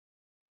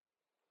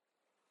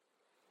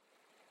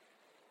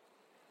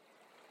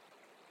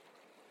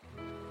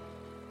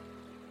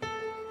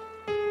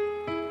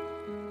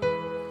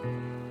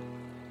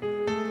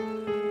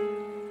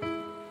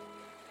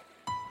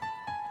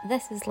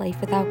This is Life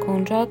with Alcohol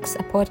and Drugs, a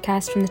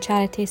podcast from the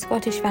charity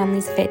Scottish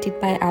Families Affected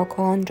by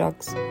Alcohol and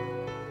Drugs.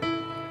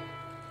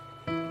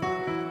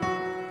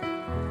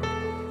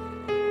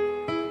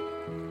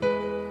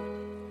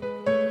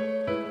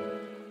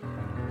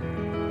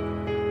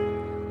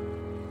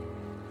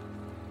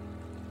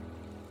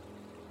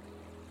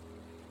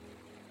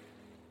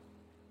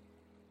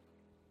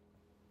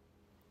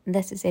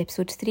 This is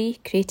episode 3,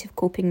 Creative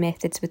Coping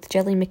Methods with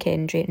Gillian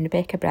McKendry and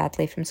Rebecca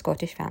Bradley from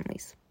Scottish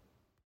Families.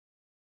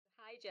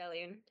 Hi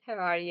Gillian, how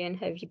are you and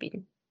how have you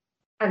been?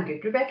 I'm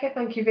good, Rebecca,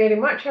 thank you very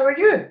much. How are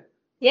you?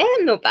 Yeah,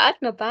 not bad.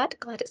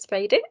 Glad it's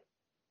Friday.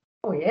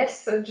 Oh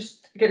yes, I'm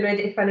just getting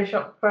ready to finish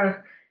up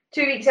for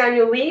 2 weeks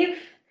annual leave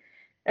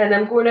and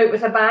I'm going out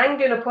with a bang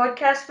doing a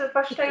podcast for the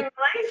first time in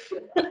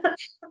my life.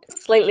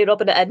 Slightly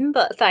rubbing it in,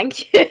 but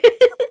thank you.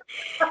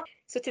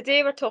 So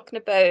today we're talking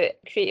about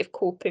creative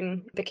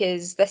coping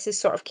because this has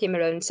sort of came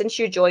around since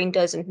you joined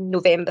us in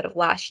November of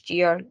last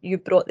year. You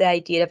brought the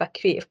idea of a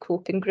creative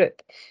coping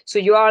group. So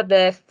you are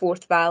the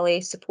Forth Valley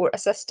support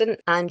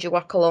assistant and you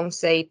work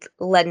alongside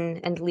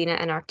Lynn and Lena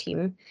in our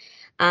team.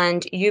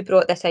 And you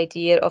brought this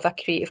idea of a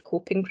creative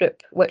coping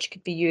group, which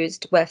could be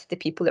used with the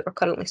people that we're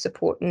currently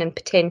supporting and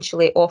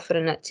potentially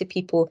offering it to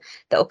people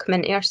that will come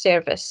into our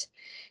service.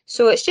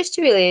 So it's just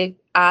to really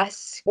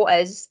ask, what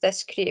is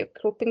this creative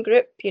coping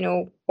group? You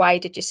know, why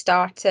did you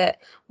start it?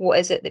 What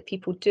is it that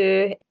people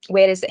do?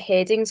 Where is it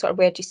heading? Sort of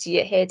where do you see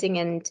it heading?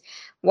 And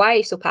why are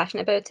you so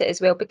passionate about it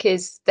as well?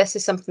 Because this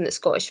is something that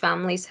Scottish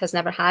Families has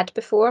never had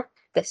before.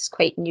 This is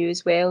quite new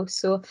as well.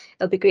 So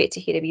it'll be great to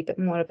hear a wee bit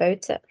more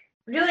about it.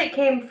 Really, it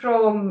came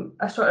from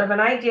a sort of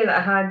an idea that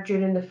I had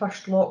during the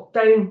first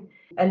lockdown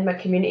in my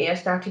community. I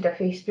started a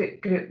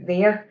Facebook group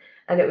there.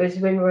 And it was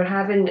when we were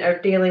having our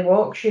daily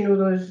walks, you know,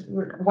 those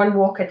one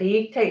walk a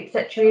day type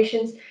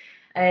situations.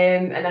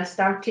 And I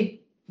started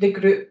the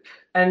group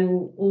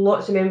and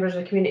lots of members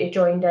of the community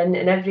joined in.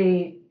 And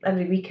every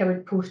week I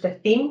would post a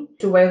theme.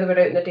 So while they were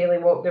out on the daily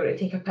walk, they were to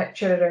take a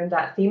picture around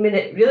that theme. And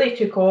it really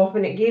took off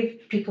and it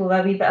gave people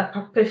a wee bit of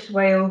purpose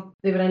while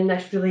they were in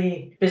this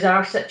really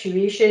bizarre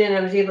situation. And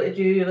I was able to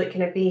do like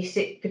kind of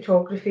basic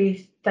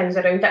photography things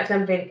around that. 'Cause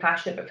I'm very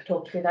passionate about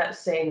photography.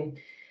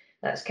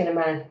 That's kind of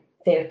my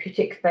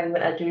therapeutic thing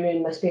that I do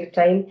in my spare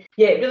time.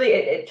 Yeah,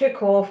 it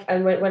took off,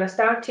 and when I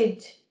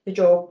started the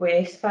job with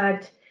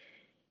SFAD,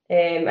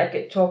 I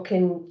got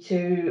talking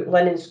to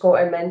Lynn and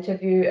Scott in my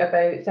interview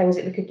about things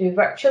that we could do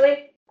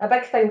virtually. A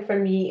big thing for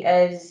me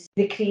is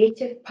the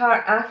creative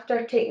part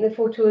after taking the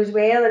photo as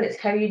well, and it's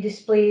how you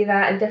display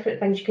that and different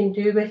things you can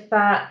do with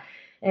that.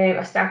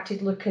 I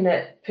started looking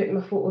at putting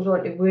my photos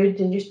onto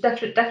wood and just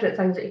different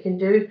things that you can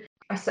do.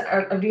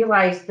 I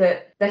realised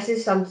that this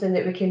is something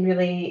that we can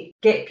really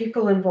get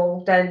people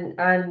involved in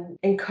and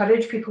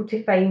encourage people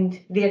to find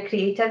their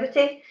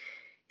creativity.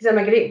 Because I'm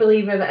a great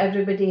believer that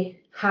everybody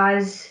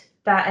has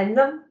that in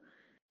them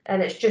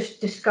and it's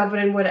just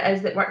discovering what it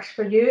is that works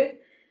for you.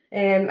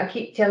 I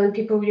keep telling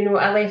people, you know,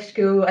 I left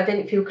school, I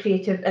didn't feel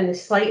creative in the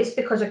slightest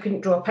because I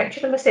couldn't draw a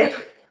picture of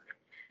myself.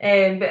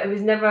 But I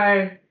was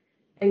never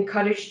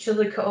encouraged to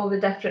look at all the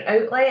different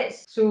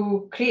outlets.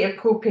 So Creative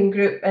Coping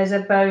Group is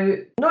about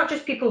not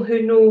just people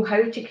who know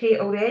how to create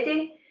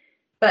already,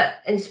 but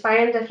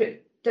inspiring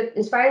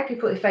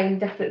people to find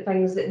different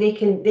things that they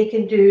can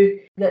do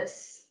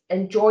that's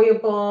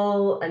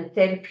enjoyable and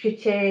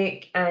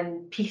therapeutic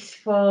and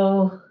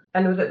peaceful.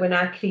 I know that when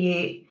I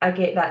create, I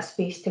get that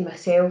space to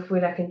myself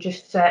where I can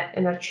just sit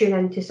and I tune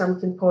into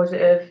something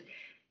positive.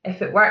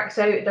 If it works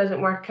out, it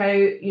doesn't work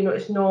out, you know,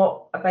 it's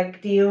not a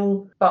big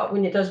deal. But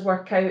when it does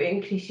work out, it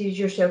increases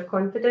your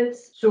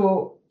self-confidence.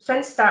 So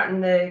since starting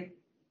the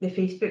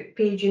Facebook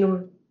page, you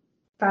know,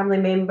 family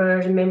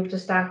members and members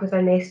of staff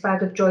within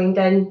SFAD have joined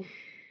in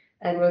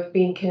and we've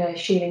been kind of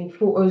sharing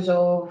photos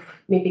of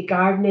maybe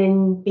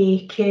gardening,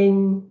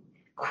 baking,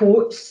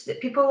 quotes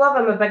that people love.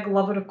 I'm a big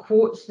lover of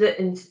quotes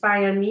that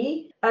inspire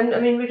me. And I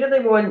mean, we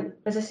really want,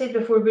 as I said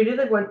before, we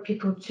really want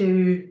people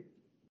to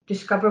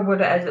discover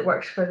what it is that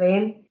works for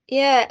them.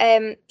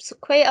 Yeah, so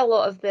quite a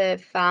lot of the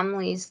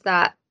families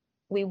that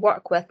we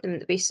work with and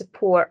that we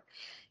support,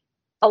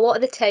 a lot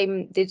of the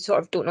time they sort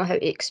of don't know how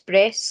to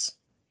express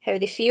how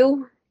they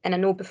feel. And I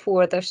know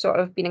before there's sort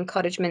of been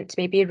encouragement to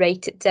maybe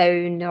write it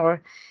down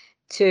or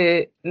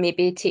to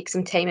maybe take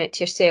some time out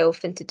to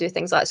yourself and to do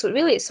things like that. So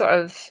really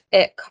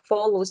it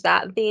follows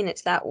that vein.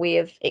 It's that way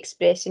of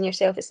expressing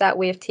yourself. It's that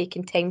way of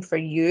taking time for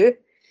you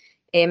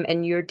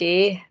in your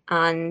day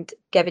and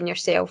giving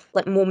yourself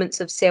like moments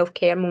of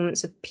self-care,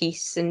 moments of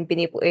peace, and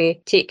being able to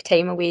take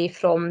time away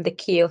from the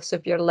chaos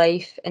of your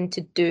life and to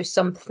do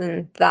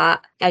something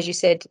that, as you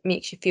said,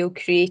 makes you feel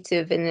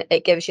creative and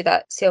it gives you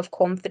that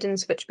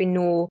self-confidence, which we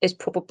know is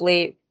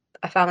probably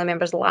a family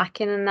member's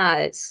lacking in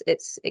that.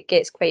 It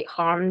gets quite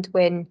harmed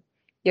when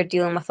you're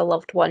dealing with a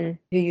loved one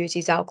who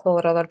uses alcohol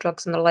or other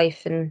drugs in their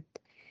life. And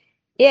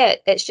yeah,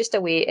 it's just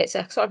a way, it's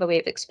a sort of a way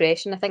of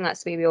expression. I think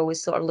that's the way we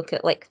always sort of look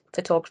at like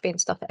photography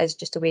and stuff. It is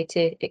just a way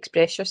to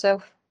express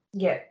yourself.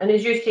 Yeah, and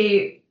as you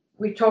say,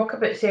 we talk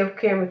about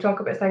self-care and we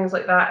talk about things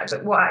like that,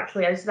 but what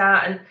actually is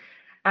that? And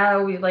I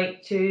always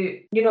like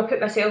to,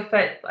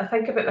 I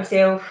think about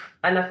myself,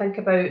 and I think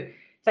about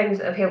things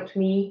that have helped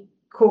me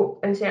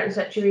cope in certain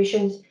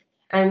situations.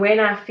 And when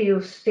I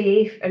feel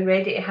safe and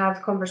ready to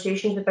have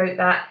conversations about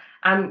that,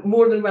 I'm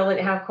more than willing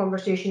to have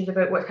conversations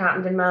about what's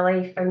happened in my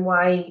life and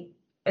why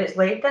it's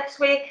led this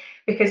way,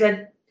 because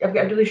I've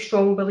got a really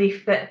strong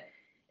belief that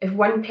if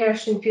one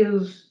person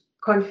feels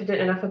confident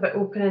enough about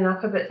opening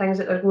up about things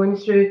that they're going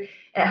through,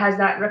 it has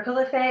that ripple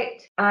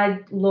effect. I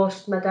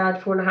lost my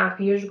dad 4.5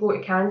 years ago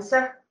to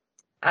cancer,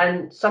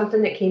 and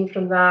something that came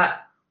from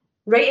that,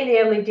 right in the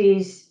early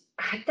days,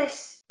 I had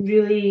this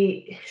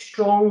really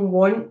strong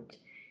want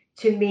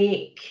to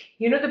make,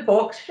 you know, the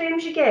box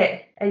frames you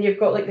get, and you've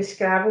got like the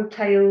Scrabble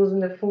tiles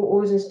and the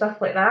photos and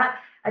stuff like that.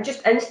 I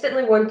just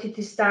instantly wanted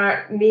to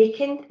start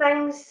making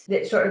things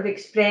that sort of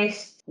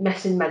expressed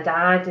missing my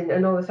dad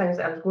and all the things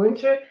that I was going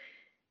through.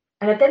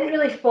 And I didn't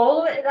really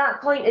follow it at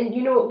that point. And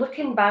you know,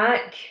 looking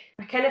back,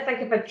 I kind of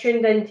think if I'd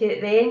tuned into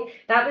it then,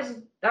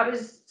 that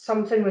was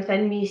something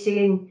within me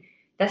saying,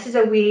 this is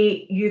a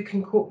way you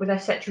can cope with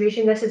this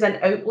situation. This is an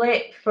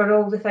outlet for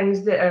all the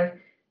things that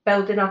are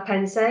building up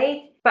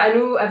inside. But I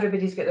know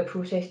everybody's got their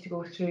process to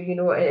go through. You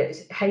know,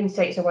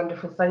 hindsight's a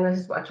wonderful thing. This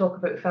is what I talk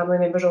about with family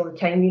members all the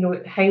time. You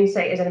know,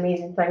 hindsight is an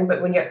amazing thing,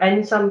 but when you're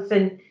in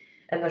something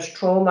and there's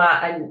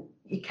trauma and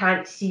you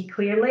can't see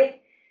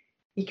clearly,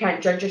 you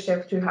can't judge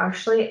yourself too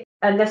harshly.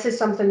 And this is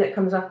something that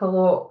comes up a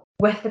lot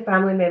with the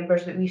family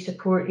members that we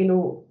support. You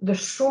know,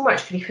 there's so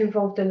much grief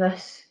involved in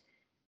this.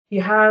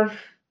 You have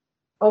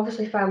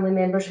obviously family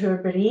members who are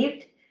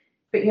bereaved,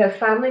 but you have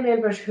family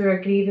members who are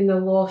grieving the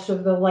loss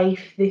of the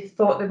life they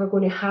thought they were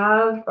going to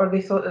have, or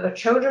they thought that their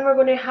children were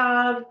going to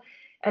have.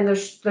 And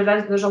there's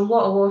a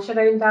lot of loss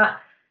around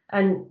that.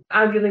 And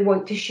I really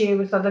want to share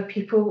with other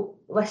people,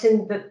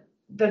 listen, that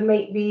there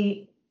might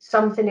be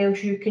something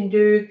else you can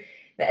do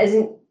that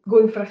isn't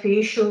going for a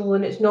facial,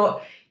 and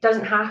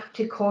doesn't have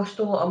to cost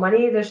a lot of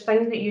money. There's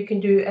things that you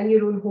can do in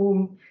your own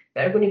home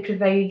that are going to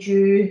provide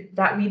you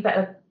that wee bit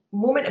of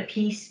moment of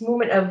peace,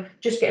 moment of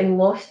just getting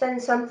lost in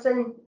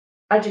something.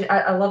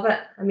 I love it.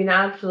 I mean,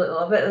 I absolutely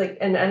love it. Like,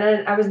 and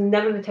I was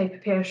never the type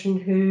of person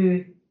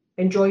who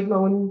enjoyed my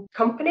own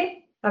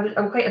company.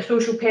 I'm quite a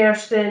social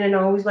person, and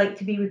I always like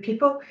to be with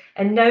people.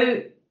 And now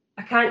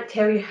I can't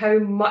tell you how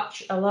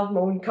much I love my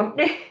own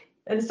company.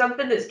 And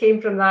something that's came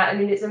from that, I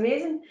mean, it's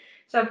amazing.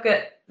 So I've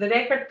got the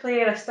record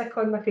player, I stick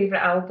on my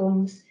favourite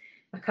albums,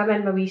 I come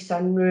in my wee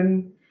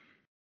sunroom.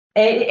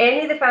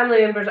 Any of the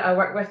family members that I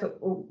work with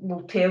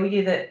will tell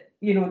you that,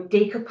 you know,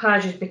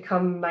 decoupage has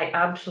become my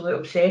absolute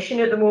obsession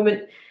at the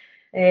moment.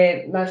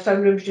 My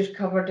sunroom's just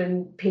covered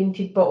in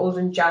painted bottles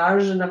and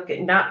jars, and I've got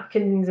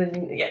napkins,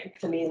 and yeah,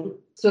 it's amazing.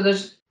 So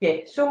there's,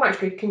 so much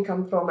good can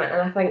come from it.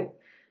 And I think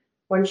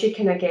once you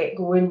kind of get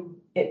going,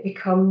 it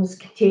becomes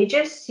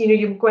contagious. You know,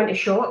 you go into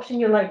shops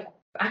and you're like,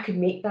 I could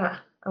make that.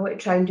 I want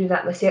to try and do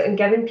that myself, and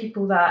giving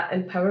people that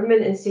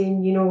empowerment and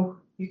saying, you know,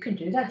 you can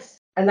do this.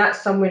 And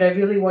that's somewhere I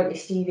really want to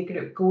see the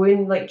group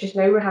going. Like just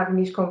now we're having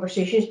these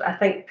conversations, but I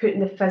think putting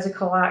the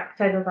physical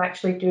act in of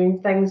actually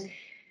doing things,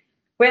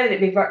 whether it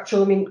be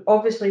virtual, I mean,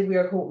 obviously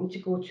we're hoping to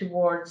go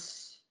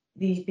towards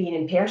these being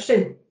in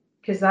person,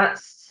 because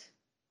that's,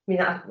 I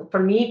mean, for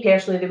me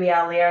personally, the way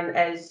I learn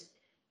is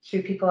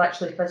through people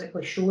actually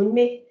physically showing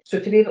me. So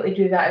to be able to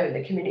do that out in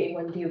the community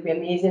one day will be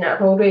amazing.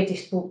 I've already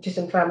spoke to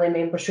some family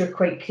members who are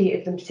quite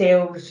creative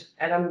themselves,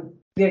 and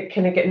they're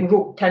kind of getting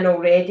roped in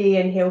already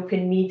and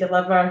helping me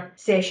deliver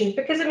sessions,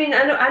 because I mean,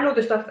 I know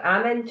the stuff that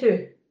I'm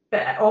into,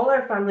 but all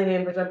our family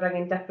members are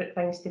bringing different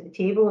things to the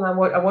table, and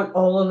I want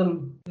all of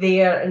them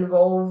there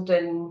involved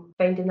and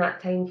finding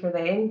that time for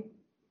them.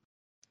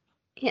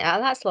 Yeah,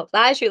 that's love.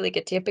 That is really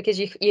good to hear, because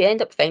you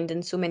end up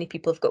finding so many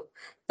people have got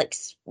like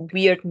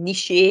weird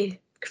niche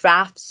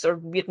crafts or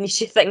weird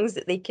niche things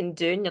that they can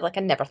do, and you're like,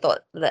 I never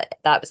thought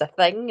that was a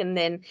thing, and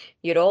then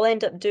you all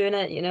end up doing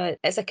it. You know,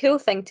 it's a cool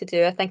thing to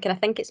do, I think, and I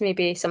think it's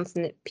maybe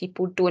something that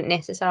people don't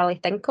necessarily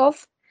think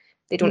of.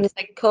 They don't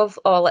think of,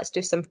 oh, let's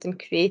do something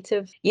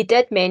creative. You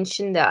did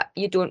mention that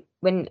you don't,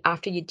 when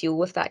after you deal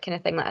with that kind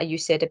of thing, like you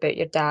said about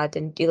your dad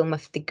and dealing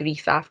with the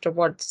grief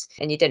afterwards,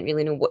 and you didn't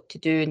really know what to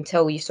do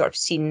until you sort of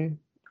seen,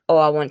 oh,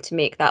 I want to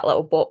make that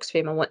little box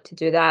frame, I want to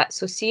do that.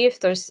 So see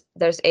if there's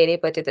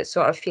anybody that's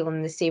sort of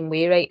feeling the same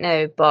way right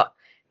now, but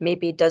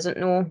maybe doesn't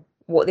know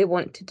what they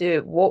want to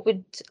do.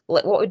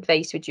 What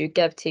advice would you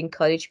give to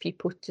encourage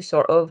people to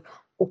sort of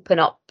open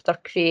up their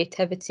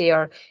creativity,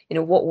 or you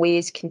know, what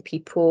ways can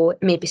people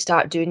maybe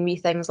start doing wee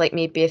things, like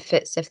maybe if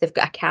they've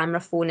got a camera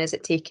phone, is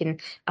it taking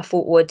a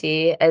photo a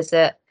day, is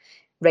it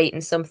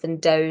writing something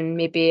down,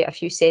 maybe a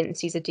few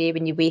sentences a day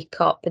when you wake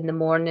up in the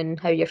morning,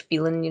 how you're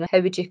feeling, you know, how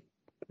would you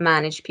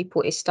manage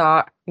people to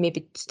start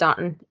maybe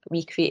starting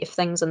wee creative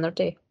things in their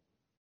day?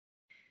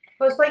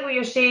 Well, it's like what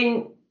you're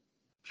saying.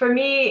 For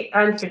me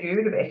and for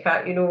you,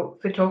 Rebecca, you know,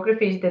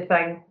 photography is the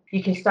thing.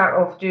 You can start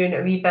off doing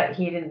a wee bit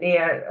here and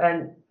there,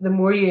 and the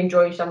more you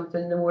enjoy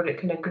something, the more it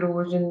kind of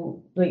grows,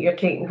 and like you're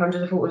taking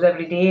hundreds of photos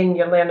every day and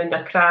you're learning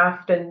your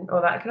craft and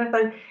all that kind of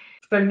thing.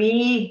 For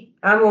me,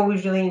 I'm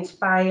always really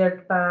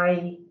inspired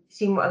by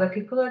seeing what other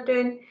people are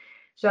doing.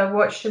 So I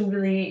watched there's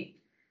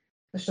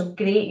some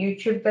great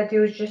YouTube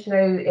videos just now,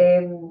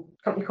 a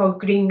company called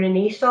Green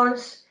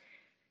Renaissance,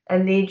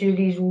 and they do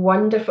these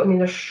wonderful,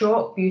 they're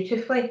shot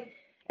beautifully,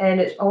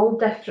 and it's all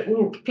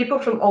different, people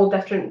from all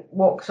different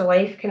walks of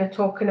life kind of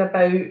talking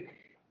about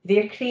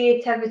their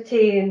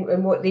creativity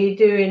and what they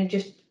do, and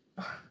just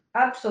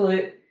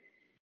absolute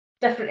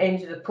different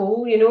ends of the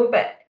pole,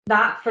 but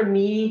that for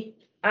me,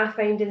 I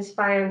find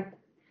inspiring.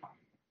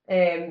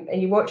 And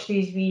you watch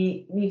these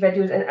wee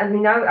videos,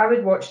 and I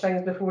would watch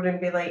things before and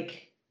be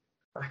like,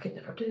 I could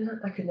never do that,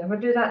 I could never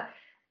do that.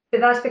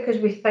 But that's because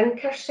we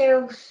think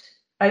ourselves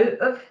out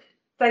of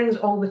things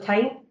all the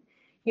time.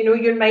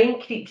 Your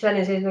mind creeps in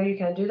and says, no, you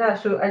can't do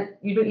that. So, and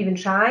you don't even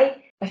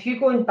try. If you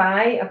go and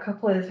buy a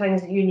couple of the things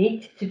that you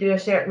need to do a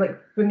certain, like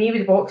for me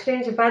with box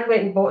frames, if I'd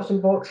went and bought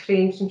some box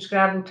frames, some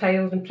Scrabble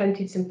tiles and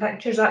printed some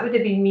pictures, that would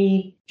have been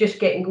me just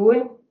getting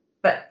going.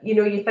 But,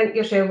 you think to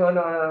yourself, oh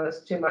no, that's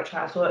too much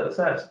hassle.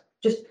 That's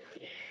just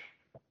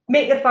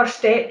make the first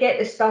step, get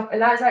the stuff.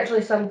 And that's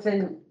actually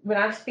something, when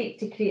I speak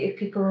to creative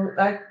people,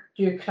 I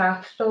do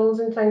craft stalls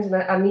and things, and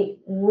I meet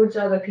loads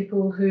of other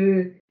people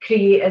who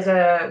create as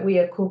a way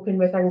of coping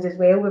with things as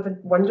well. We've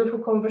had wonderful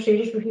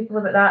conversations with people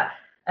about that,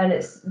 and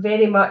it's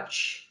very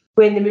much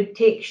when the mood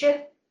takes you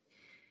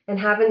and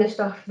having the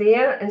stuff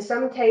there. And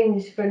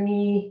sometimes for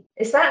me,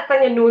 it's that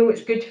thing of knowing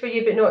what's good for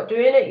you but not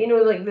doing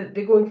it, like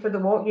the going for the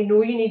walk. You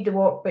need the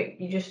walk, but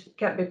you just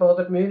can't be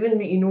bothered moving,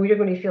 but you're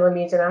going to feel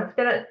amazing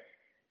after it.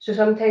 So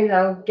sometimes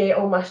I'll get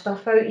all my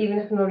stuff out, even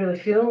if I'm not really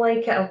feeling like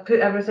it. I'll put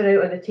everything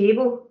out on the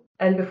table,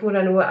 and before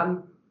I know it,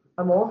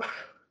 I'm off,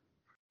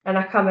 and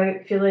I come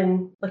out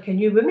feeling like a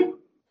new woman.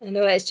 I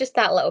know, it's just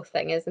that little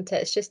thing, isn't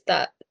it? It's just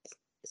that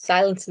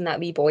silencing that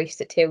wee voice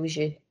that tells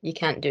you you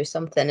can't do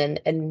something,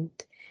 and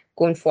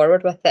going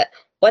forward with it.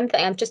 One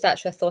thing, I've just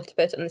actually thought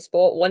about it on the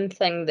spot, one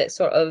thing that's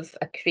sort of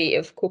a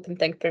creative coping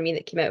thing for me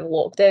that came out of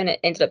lockdown, it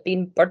ended up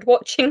being bird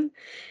watching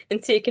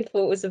and taking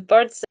photos of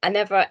birds. I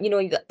never,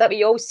 that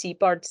we all see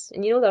birds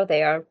and they're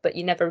there, but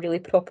you never really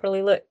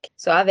properly look.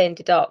 So I've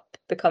ended up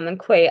becoming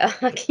quite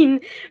a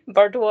keen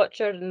bird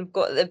watcher, and I've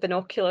got the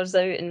binoculars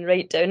out and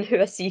write down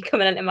who I see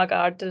coming into my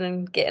garden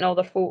and getting all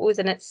their photos,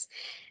 and it's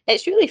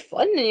really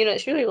fun, and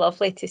it's really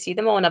lovely to see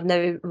them all. And I've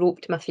now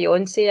roped my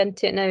fiance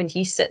into it now, and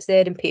he sits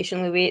there and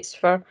patiently waits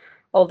for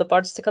all the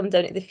birds to come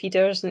down to the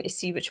feeders and to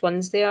see which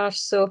ones they are.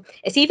 So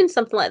it's even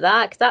something like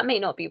that, because that might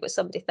not be what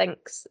somebody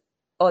thinks,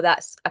 oh,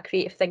 that's a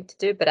creative thing to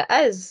do, but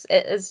it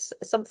is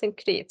something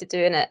creative to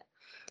do, and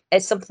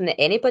it's something that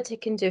anybody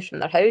can do from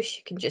their house.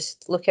 You can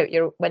just look out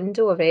your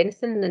window of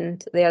anything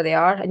and there they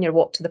are, and you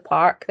walk to the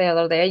park,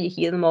 they're there, you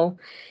hear them all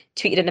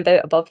tweeting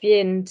about above you.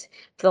 And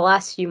for the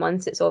last few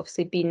months, it's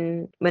obviously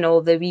been when all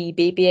the wee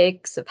baby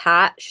eggs have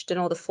hatched and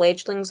all the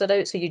fledglings are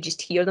out, so you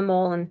just hear them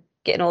all and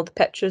getting all the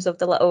pictures of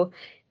the little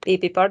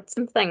baby birds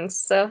and things.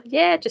 So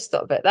yeah, just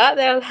thought about that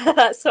there.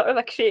 That's sort of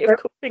a creative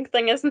coping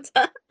thing, isn't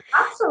it?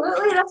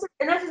 Absolutely,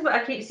 this is what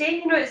I keep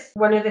saying. It's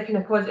one of the kind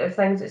of positive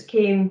things that's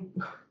came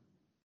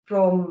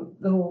from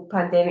the whole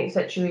pandemic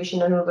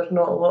situation. I know there's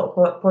not a lot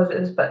of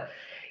positives, but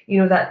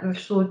that we've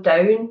slowed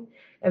down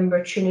and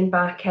we're tuning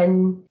back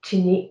in to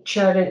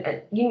nature,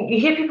 and you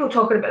hear people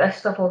talking about this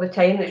stuff all the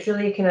time. It's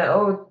really kind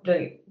of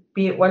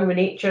be at one with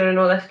nature and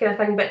all this kind of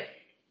thing, but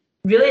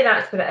really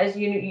that's what it is.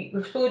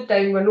 We've slowed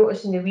down, we're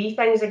noticing the wee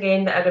things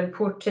again that are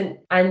important,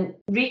 and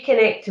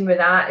reconnecting with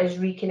that is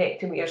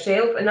reconnecting with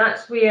yourself. And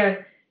that's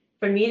where,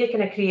 for me, the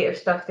kind of creative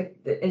stuff that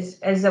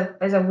is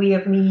a way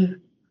of me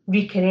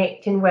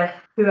reconnecting with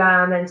who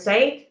I am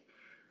inside,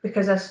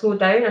 because I slow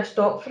down, I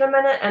stop for a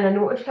minute, and I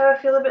notice how I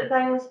feel about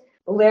things,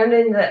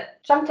 learning that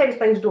sometimes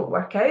things don't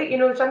work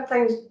out. Some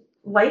things,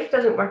 life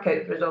doesn't work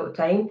out for us all the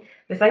time.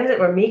 The things that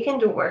we're making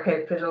don't work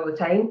out for us all the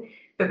time,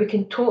 but we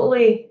can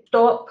totally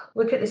stop,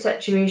 look at the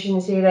situation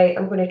and say, right,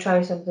 I'm going to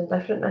try something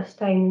different this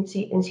time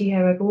and see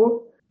how I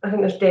go. I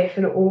think there's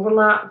definite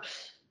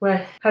overlaps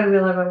with how we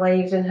live our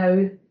lives and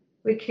how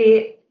we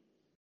create.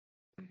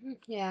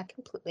 Yeah, I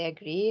completely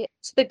agree.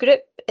 So the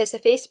group, it's a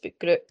Facebook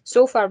group.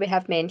 So far we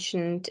have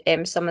mentioned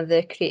some of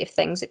the creative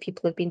things that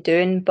people have been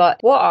doing, but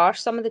what are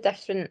some of the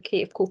different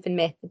creative coping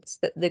methods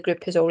that the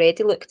group has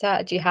already looked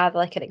at? Do you have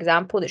like an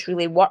example that's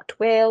really worked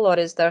well, or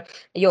is there,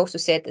 you also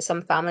said that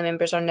some family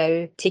members are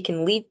now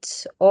taking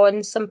leads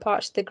on some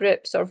parts of the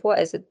group, sort of what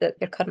is it that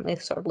you're currently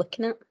sort of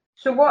looking at?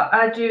 So what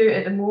I do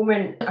at the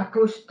moment, I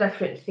post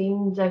different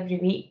themes every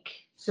week.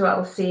 So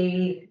I'll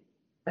say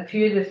a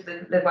few of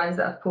the ones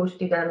that I've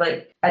posted are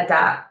like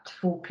adapt,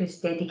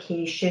 focus,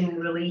 dedication,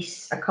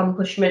 release,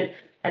 accomplishment,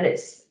 and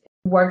it's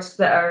words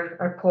that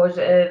are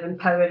positive,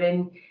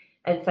 empowering,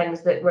 and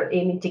things that we're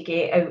aiming to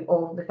get out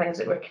of the things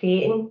that we're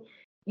creating.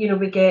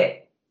 We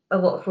get a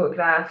lot of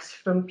photographs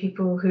from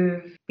people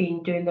who've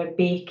been doing their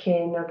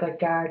baking or their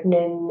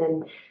gardening,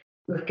 and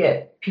we've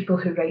got people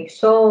who write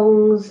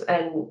songs,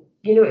 and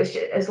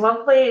it's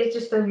lovely. It's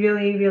just a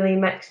really, really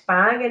mixed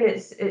bag, and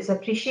it's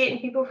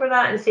appreciating people for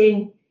that and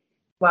saying,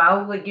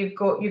 wow, like you've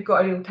got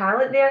a real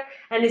talent there.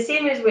 And the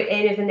same as with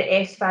anything that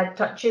SFAD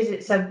touches,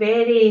 it's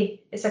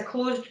a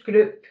closed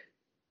group,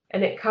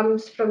 and it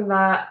comes from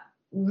that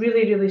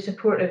really, really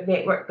supportive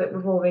network that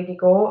we've already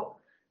got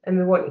and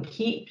we want to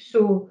keep.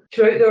 So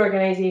throughout the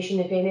organisation,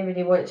 if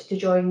anybody wants to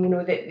join,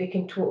 that they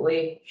can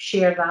totally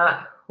share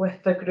that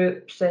with the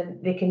groups,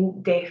 and they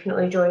can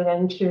definitely join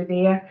in through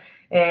there.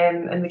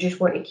 And we just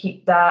want to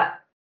keep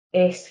that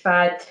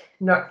SFAD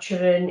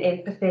nurturing,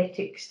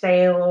 empathetic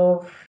style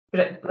of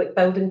like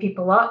building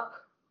people up.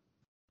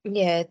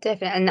 Yeah,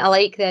 definitely. And I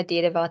like the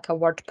idea of like a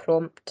word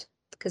prompt,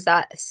 because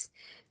that's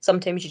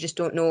sometimes you just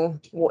don't know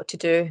what to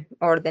do,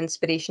 or the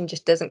inspiration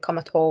just doesn't come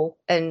at all.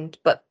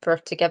 But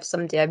to give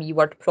somebody a wee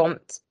word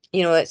prompt,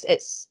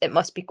 it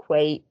must be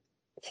quite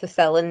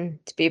fulfilling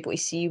to be able to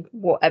see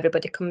what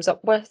everybody comes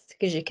up with,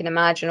 because you can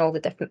imagine all the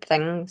different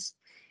things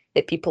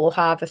that people will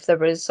have. If there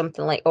was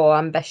something like, oh,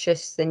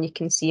 ambitious, then you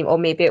can see, or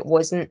maybe it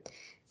wasn't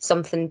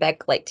something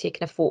big like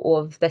taking a photo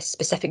of this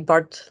specific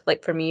bird,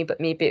 like for me, but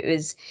maybe it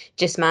was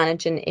just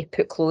managing to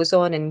put clothes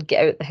on and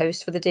get out the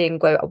house for the day and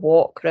go out a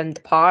walk around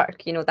the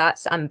park.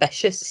 That's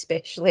ambitious,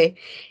 especially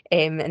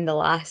in the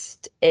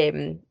last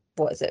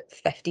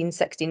 15,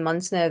 16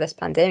 months now, this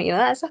pandemic.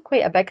 That's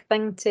quite a big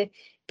thing to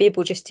be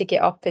able just to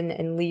get up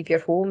and leave your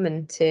home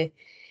and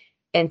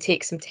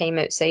take some time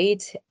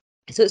outside.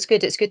 So it's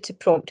good to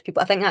prompt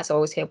people. I think that's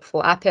always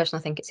helpful. I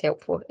personally think it's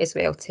helpful as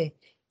well to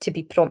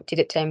be prompted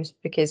at times,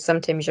 because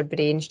sometimes your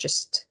brain's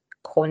just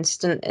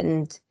constant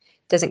and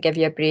doesn't give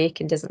you a break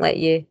and doesn't let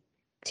you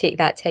take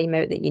that time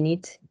out that you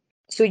need.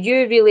 So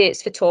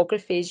it's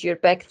photography is your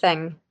big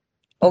thing.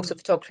 Also,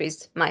 photography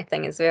is my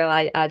thing as well.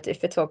 I do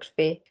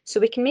photography. So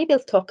we can maybe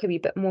talk a wee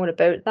bit more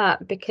about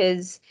that,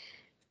 because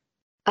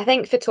I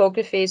think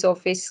photography is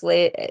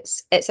obviously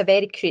it's a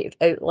very creative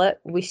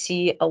outlet. We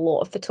see a lot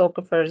of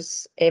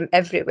photographers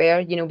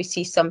everywhere. We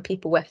see some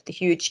people with the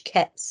huge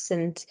kits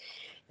and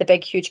the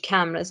big huge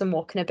cameras and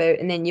walking about,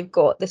 and then you've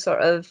got the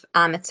sort of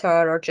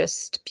amateur or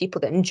just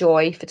people that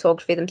enjoy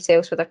photography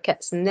themselves with their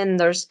kits, and then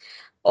there's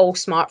all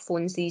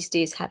smartphones these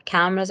days have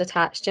cameras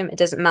attached to them. It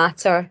doesn't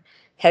matter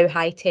how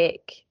high tech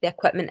the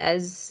equipment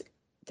is,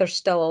 there's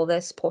still all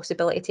this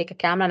possibility to take a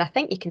camera, and I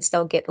think you can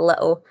still get the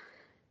little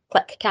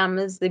click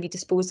cameras, the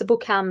disposable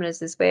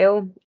cameras as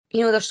well.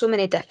 There's so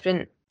many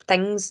different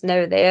things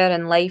now there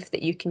in life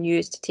that you can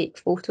use to take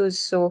photos.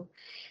 So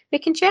we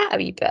can chat a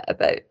wee bit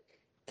about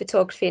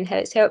photography and how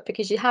it's helped,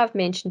 because you have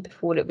mentioned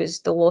before it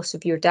was the loss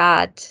of your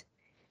dad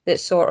that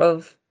sort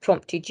of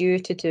prompted you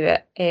to do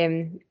it,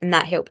 and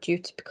that helped you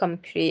to become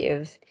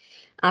creative.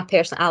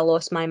 I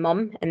lost my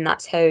mum, and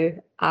that's how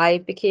I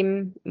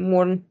became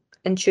more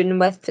in tune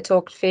with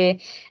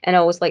photography. And I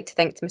always like to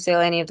think to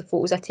myself, any of the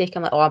photos I take,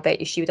 I'm like, oh, I bet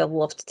you she would have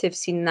loved to have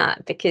seen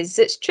that, because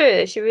it's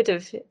true, she would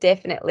have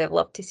definitely have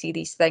loved to see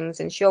these things,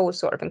 and she always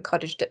sort of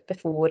encouraged it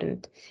before,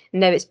 and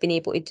now it's been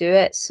able to do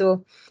it.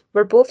 So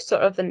we're both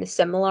sort of in the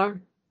similar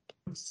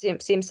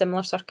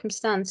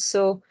circumstance.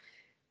 So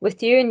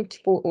with you and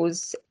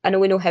photos, I know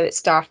we know how it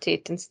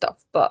started and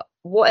stuff, but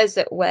what is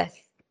it with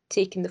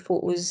taking the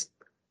photos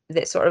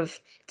that sort of,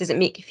 does it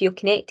make you feel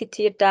connected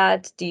to your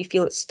dad? Do you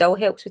feel it still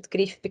helps with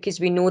grief? Because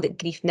we know that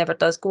grief never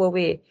does go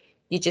away.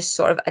 You just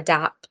sort of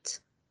adapt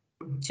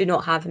to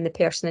not having the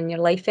person in your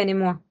life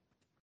anymore.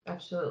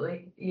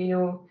 Absolutely.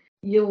 You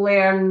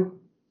learn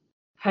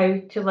how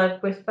to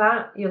live with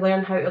that. You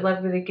learn how to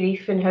live with the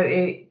grief and how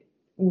to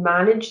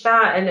manage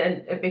that. And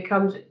it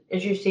becomes,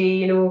 as you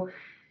say,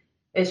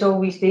 it's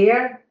always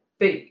there,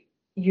 but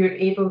you're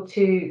able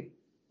to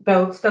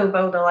still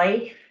build a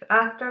life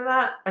after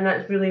that. And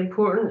that's really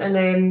important.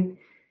 And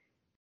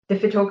the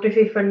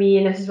photography for me,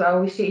 and this is what I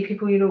always say to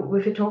people,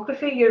 with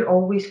photography, you're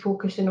always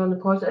focusing on the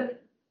positive.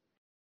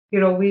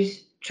 You're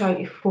always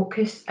trying to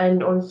focus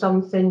in on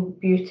something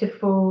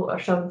beautiful or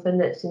something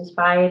that's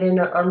inspiring,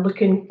 or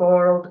looking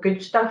for all the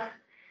good stuff.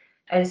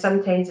 And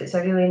sometimes it's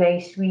a really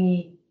nice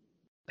wee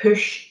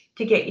push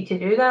to get you to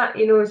do that,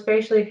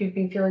 especially if you've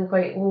been feeling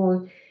quite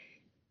low.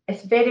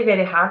 It's very,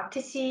 very hard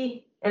to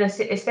see, and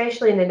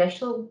especially in the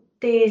initial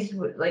days,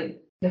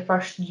 like the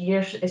first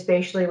years,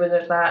 especially when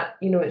there's that,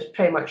 it's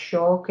pretty much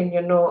shock and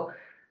you're not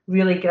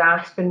really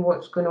grasping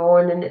what's going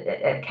on, and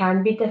it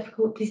can be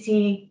difficult to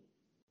see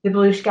the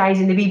blue skies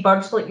and the wee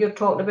birds like you're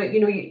talking about.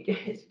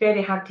 It's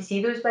very hard to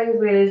see those things,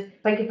 whereas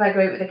I think if I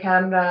go out with a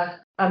camera,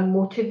 I'm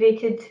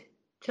motivated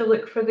to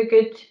look for the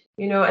good,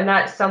 and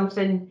that's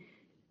something.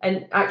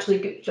 And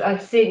actually, I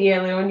was saying to you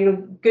earlier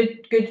on,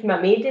 Good's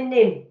my maiden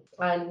name,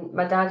 and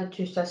my dad had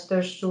two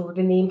sisters, so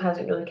the name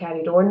hasn't really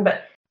carried on,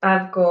 but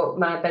I've got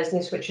my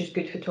business, which is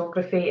Good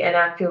Photography, and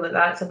I feel that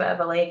that's a bit of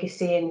a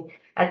legacy. And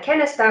I'd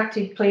kind of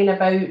started playing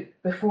about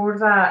before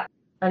that,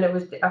 and it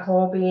was a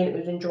hobby and it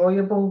was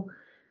enjoyable,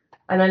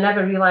 and I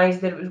never realised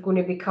that it was going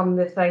to become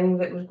the thing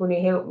that was going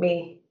to help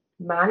me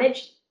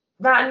manage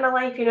that in my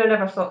life. I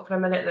never thought for a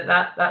minute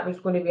that was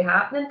going to be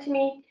happening to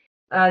me.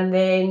 And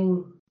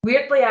then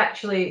weirdly,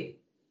 actually,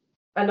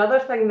 another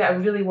thing that I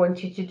really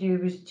wanted to do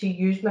was to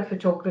use my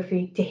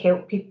photography to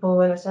help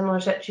people in a similar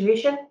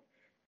situation.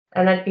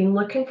 And I'd been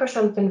looking for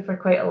something for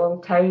quite a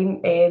long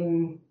time.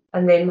 And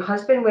then my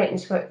husband went and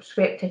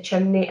swept a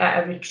chimney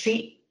at a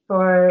retreat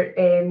for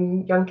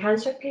young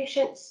cancer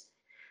patients.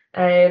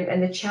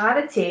 And the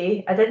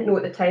charity, I didn't know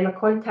at the time, I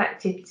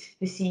contacted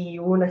the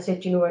CEO and I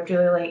said, you know, I'd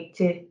really like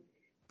to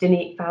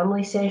donate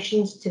family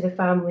sessions to the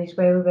families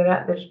while we were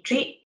at the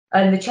retreat.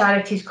 And the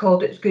charity's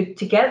called It's Good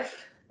to Give.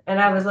 And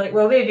I was like,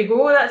 well, there you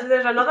go,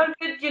 there's another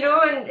good, you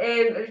know, and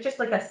it was just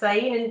like a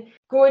sign. And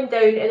going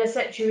down in a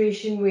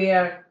situation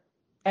where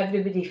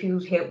everybody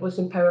feels helpless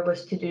and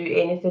powerless to do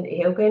anything to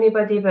help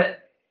anybody,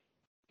 but,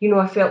 you know,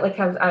 I felt like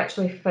I was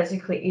actually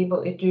physically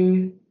able to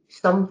do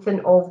something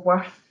of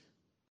worth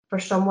for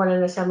someone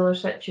in a similar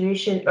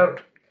situation, or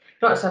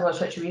not a similar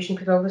situation,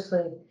 because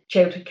obviously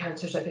childhood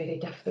cancer is a very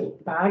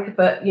different bag,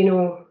 but, you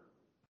know,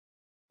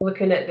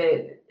 looking at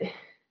the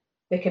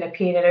kind of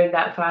pain around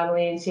that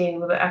family and saying,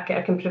 well, I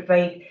can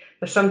provide,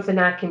 there's something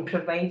I can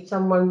provide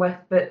someone with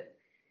that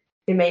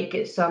they might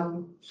get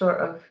some sort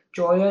of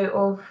joy out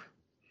of.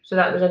 So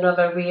that was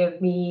another way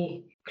of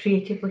me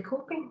creatively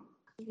coping.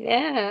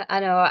 Yeah, I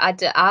know.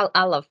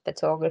 I love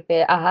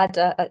photography.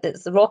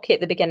 It's rocky at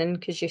the beginning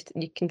because you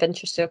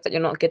convince yourself that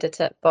you're not good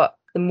at it, but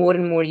the more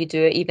and more you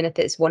do it, even if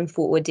it's one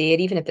photo a day or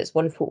even if it's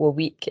one photo a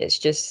week,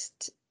 it's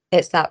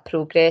that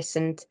progress.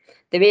 And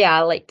the way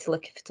I like to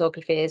look at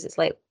photography is it's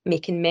like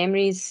making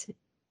memories,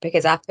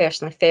 because I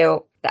personally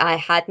felt that I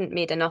hadn't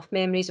made enough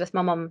memories with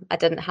my mum. I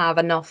didn't have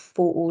enough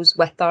photos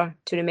with her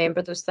to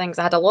remember those things.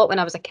 I had a lot when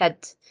I was a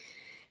kid,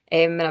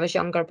 when I was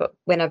younger, but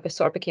when I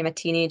sort of became a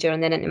teenager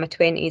and then into my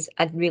 20s,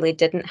 I really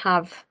didn't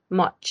have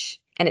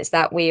much. And it's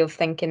that way of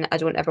thinking, I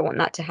don't ever want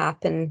that to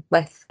happen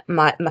with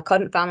my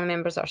current family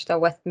members that are still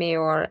with me,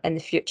 or in the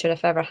future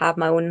if I ever have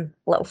my own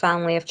little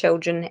family of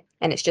children.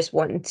 And it's just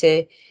wanting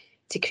to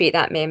create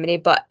that memory.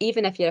 But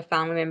even if you're a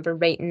family member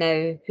right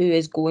now who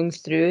is going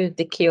through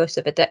the chaos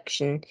of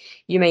addiction,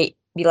 you might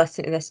be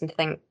listening to this and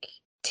think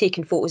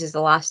taking photos is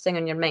the last thing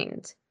on your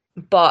mind.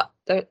 But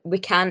we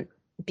can't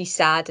be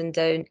sad and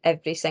down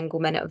every single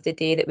minute of the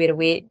day that we're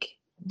awake.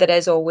 There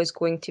is always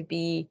going to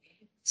be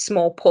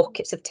small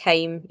pockets of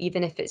time,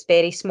 even if it's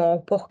very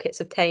small pockets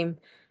of time,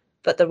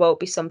 but there will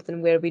be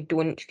something where we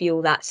don't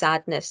feel that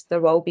sadness. There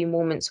will be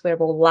moments where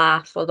we'll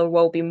laugh, or there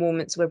will be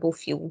moments where we'll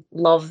feel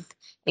love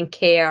and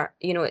care.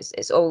 You know,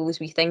 it's all those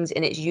wee things,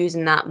 and it's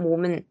using that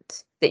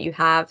moment that you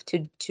have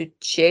to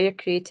share your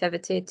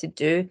creativity, to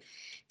do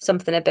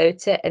something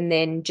about it. And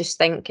then just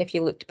think, if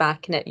you look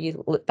back at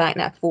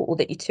a photo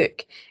that you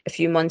took a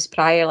few months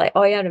prior, like,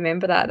 oh yeah, I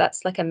remember that.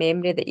 That's like a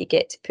memory that you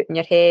get to put in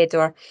your head.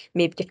 Or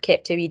maybe you've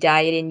kept a wee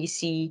diary and you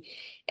see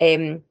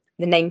the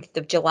 9th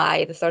of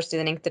July, the Thursday,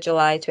 the 9th of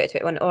July,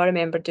 2021. Oh, I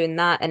remember doing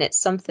that. And it's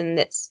something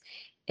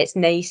it's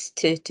nice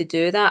to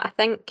do that, I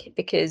think,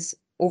 because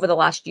over the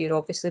last year,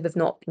 obviously, we've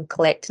not been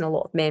collecting a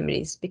lot of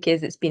memories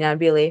because it's been a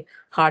really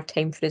hard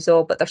time for us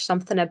all. But there's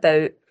something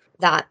about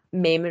that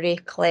memory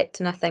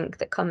collecting, I think,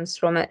 that comes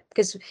from it.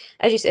 Because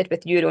as you said,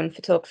 with your own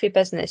photography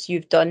business,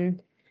 you've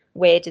done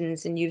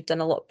weddings and you've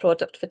done a lot of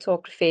product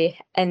photography,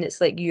 and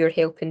it's like you're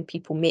helping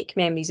people make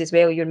memories as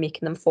well. You're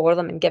making them for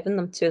them and giving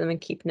them to them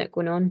and keeping it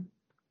going on.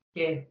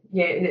 Yeah,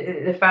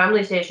 the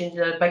family sessions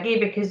are a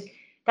biggie, because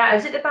that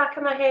is at the back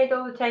of my head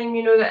all the time,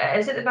 you know, that it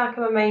is at the back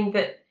of my mind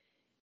that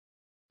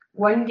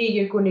one day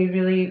you're going to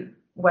really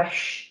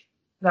wish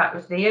that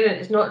was there. And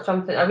it's not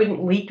something, I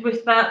wouldn't lead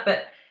with that,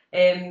 but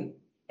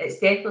it's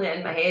definitely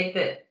in my head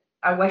that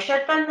I wish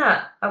I'd done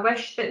that. I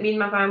wish that me and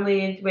my family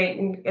had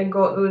went and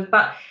got those.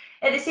 But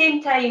at the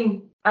same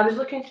time, I was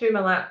looking through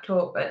my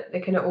laptop at the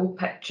kind of old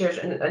pictures,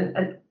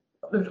 and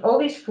there's all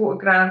these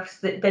photographs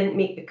that didn't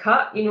make the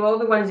cut, you know, all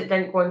the ones that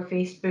didn't go on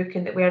Facebook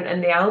and that weren't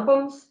in the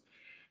albums.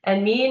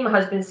 And me and my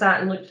husband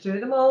sat and looked through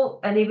them all,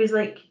 and he was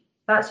like,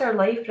 that's our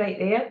life right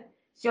there.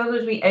 See all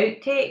those wee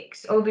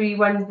outtakes, all the wee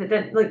ones that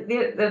didn't, like,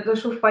 they're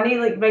so funny,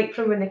 like right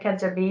from when the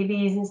kids are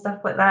babies and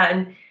stuff like that.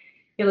 And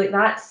you're like,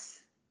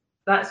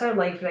 that's our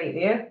life right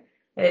there.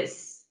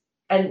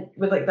 And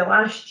with like the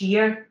last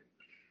year,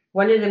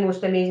 one of the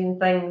most amazing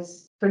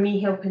things for me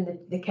helping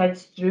the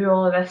kids through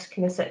all of this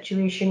kind of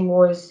situation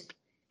was,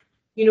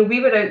 you know,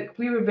 we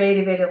were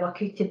very, very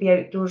lucky to be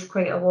outdoors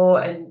quite a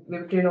lot, and we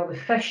were doing all the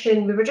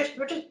fishing. We're just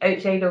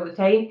outside all the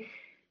time.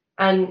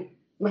 And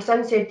my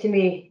son said to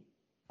me,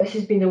 "This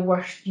has been the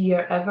worst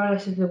year ever.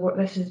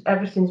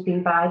 Everything's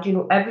been bad. You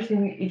know,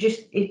 everything.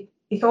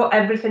 He thought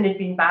everything had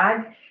been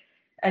bad."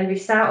 And we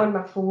sat on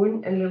my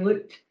phone and we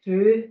looked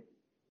through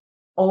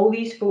all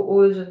these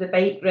photos of the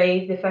bike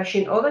ride, the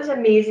fishing, all these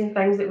amazing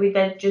things that we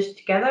did just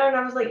together. And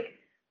I was like,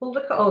 "Well,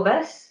 look at all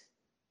this.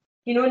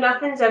 You know,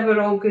 nothing's ever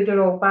all good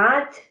or all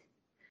bad."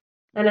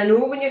 And I know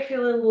when you're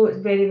feeling low, it's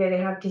very, very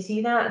hard to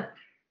see that.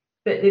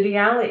 But the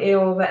reality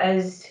of it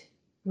is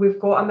we've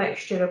got a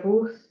mixture of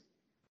both.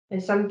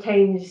 And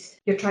sometimes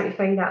you're trying to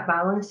find that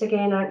balance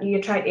again, aren't you?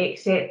 You're trying to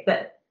accept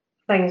that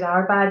things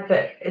are bad,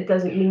 but it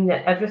doesn't mean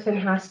that everything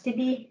has to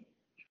be.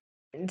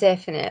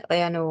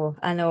 Definitely, I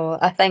know.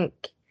 I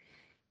think,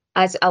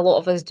 as a lot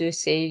of us do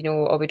say, you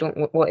know, or we don't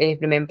want to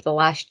remember the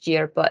last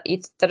year, but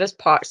there is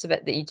parts of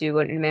it that you do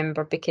want to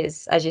remember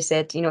because, as you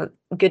said, you know,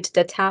 good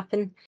did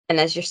happen. And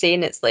as you're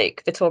saying, it's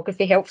like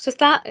photography helps with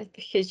that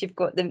because you've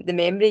got the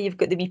memory, you've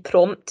got the wee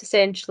prompt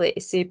essentially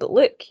to say, but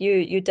look,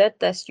 you did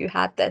this, you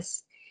had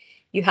this.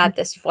 you had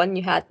this fun,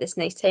 you had this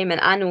nice time.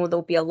 And I know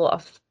there'll be a lot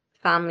of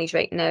families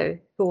right now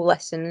who will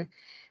listen,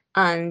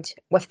 and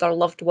with their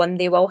loved one,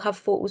 they will have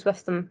photos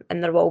with them,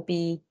 and there will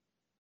be,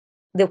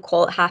 they'll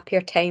call it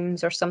happier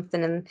times or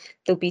something, and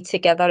they'll be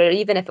together. Or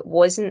even if it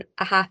wasn't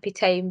a happy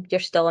time, you're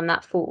still in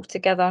that photo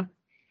together,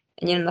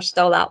 and there's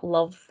still that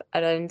love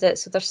around it.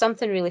 So there's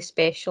something really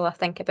special, I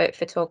think, about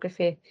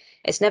photography.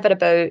 It's never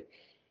about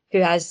who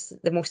has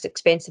the most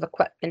expensive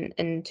equipment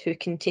and who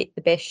can take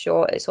the best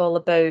shot. It's all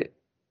about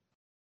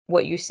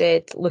what you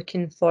said,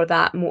 looking for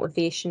that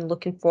motivation,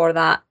 looking for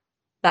that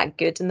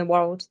good in the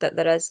world that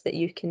there is that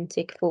you can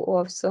take a photo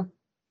of. So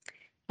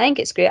I think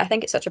it's great. I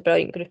think it's such a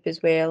brilliant group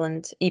as well,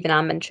 and even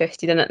I'm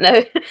interested in it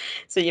now.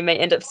 So you might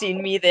end up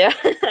seeing me there.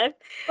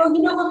 Well,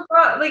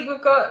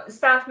 we've got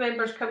staff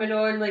members coming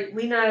on. Like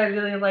Lena, I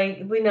really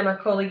like Lena, my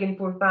colleague in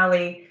Bourne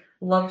Valley,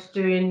 loves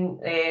doing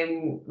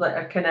like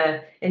a kind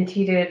of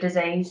interior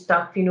design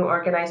stuff,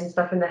 organising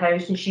stuff in the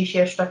house, and she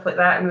shares stuff like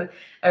that. And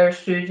our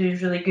Susie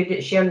is really good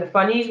at sharing the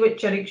funnies,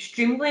 which are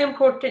extremely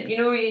important.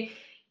 We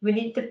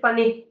need the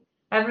funny.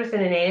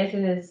 Everything and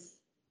anything is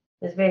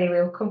very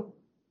welcome.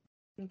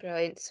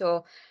 Brilliant.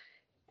 So,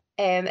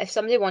 if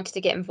somebody wanted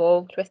to get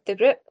involved with the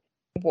group,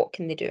 what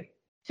can they do?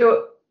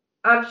 So,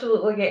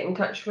 absolutely get in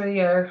touch with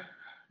your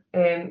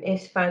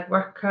SFAD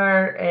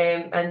worker,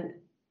 and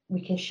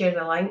we can share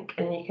the link,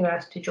 and you can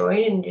ask to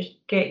join and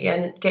just get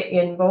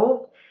you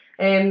involved.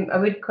 I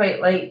would quite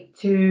like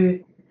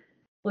to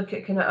look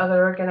at kind of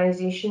other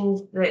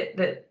organisations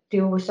that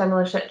deal with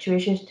similar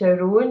situations to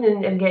our own,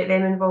 and get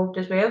them involved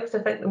as well, because I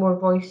think the more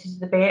voices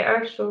the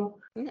better. So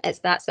it's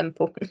that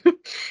simple.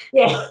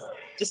 yeah.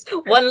 Just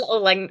one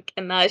little link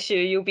and that's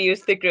you'll be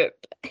with the group.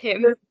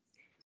 I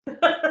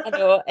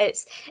know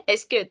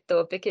it's good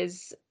though,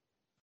 because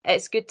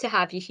it's good to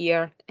have you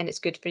here, and it's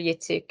good for you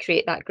to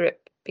create that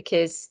group,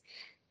 because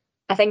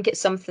I think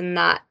it's something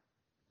that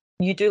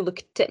you do look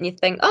at it and you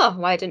think, oh,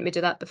 why didn't we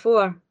do that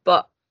before?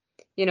 But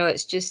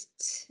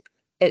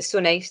it's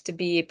so nice to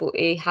be able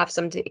to have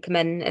somebody to come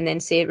in and then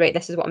say, right,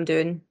 this is what I'm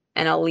doing,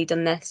 and I'll lead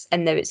on this,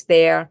 and now it's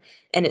there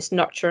and it's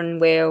nurturing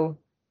well.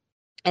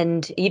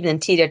 And even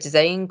interior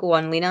design, go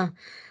on, Lena.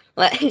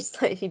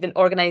 It's like even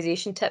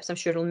organisation tips. I'm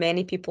sure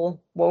many people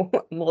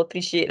will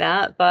appreciate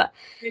that. But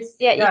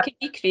yeah, you can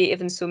be creative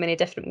in so many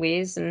different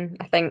ways, and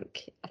I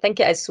think it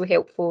is so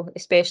helpful,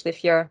 especially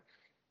if you're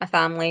a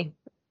family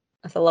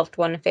with a loved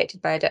one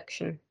affected by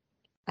addiction.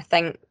 I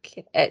think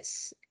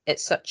it's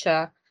such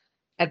a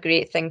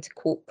great thing to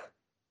cope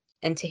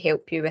and to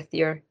help you with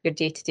your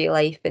day-to-day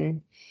life,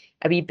 and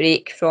a wee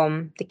break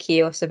from the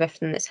chaos of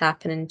everything that's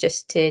happening,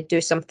 just to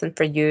do something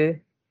for you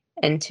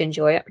and to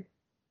enjoy it.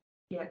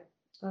 Yeah,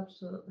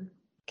 absolutely.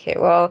 Okay,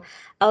 well,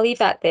 I'll leave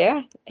that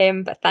there.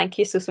 But thank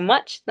you so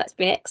much. That's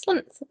been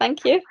excellent. So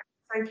thank you.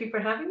 Thank you for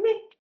having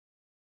me.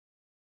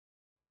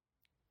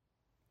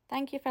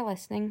 Thank you for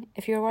listening.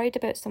 If you're worried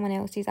about someone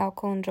else's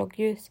alcohol and drug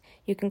use,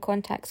 you can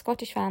contact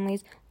Scottish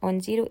Families on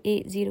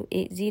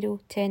 08080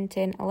 10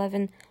 10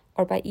 11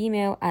 or by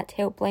email at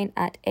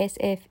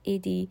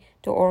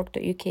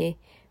helpline@sfad.org.uk.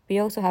 We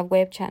also have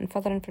web chat and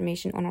further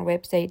information on our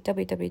website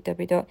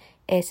www.sfad.org.uk.